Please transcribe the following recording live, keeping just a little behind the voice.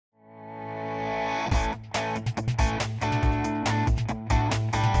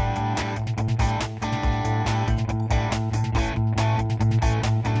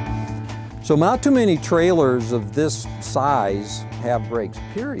So not too many trailers of this size have brakes,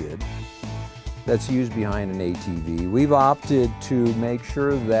 period, that's used behind an ATV. We've opted to make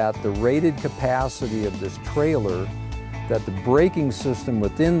sure that the rated capacity of this trailer, that the braking system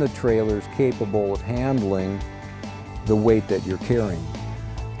within the trailer is capable of handling the weight that you're carrying.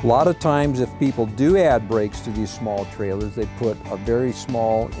 A lot of times if people do add brakes to these small trailers, they put a very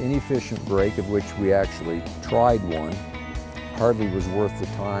small, inefficient brake, of which we actually tried one. Hardly was worth the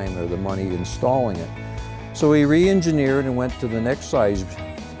time or the money installing it. So we re-engineered and went to the next size,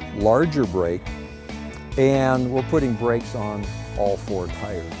 larger brake, and we're putting brakes on all 4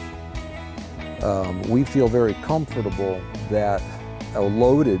 tires. We feel very comfortable that a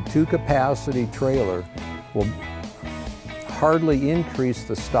loaded 2-capacity trailer will hardly increase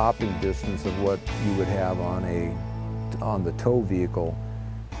the stopping distance of what you would have on the tow vehicle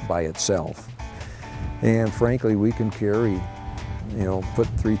by itself. And frankly, we can carry, put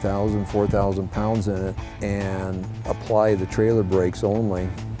 3,000, 4,000 pounds in it and apply the trailer brakes only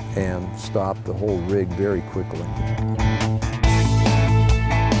and stop the whole rig very quickly.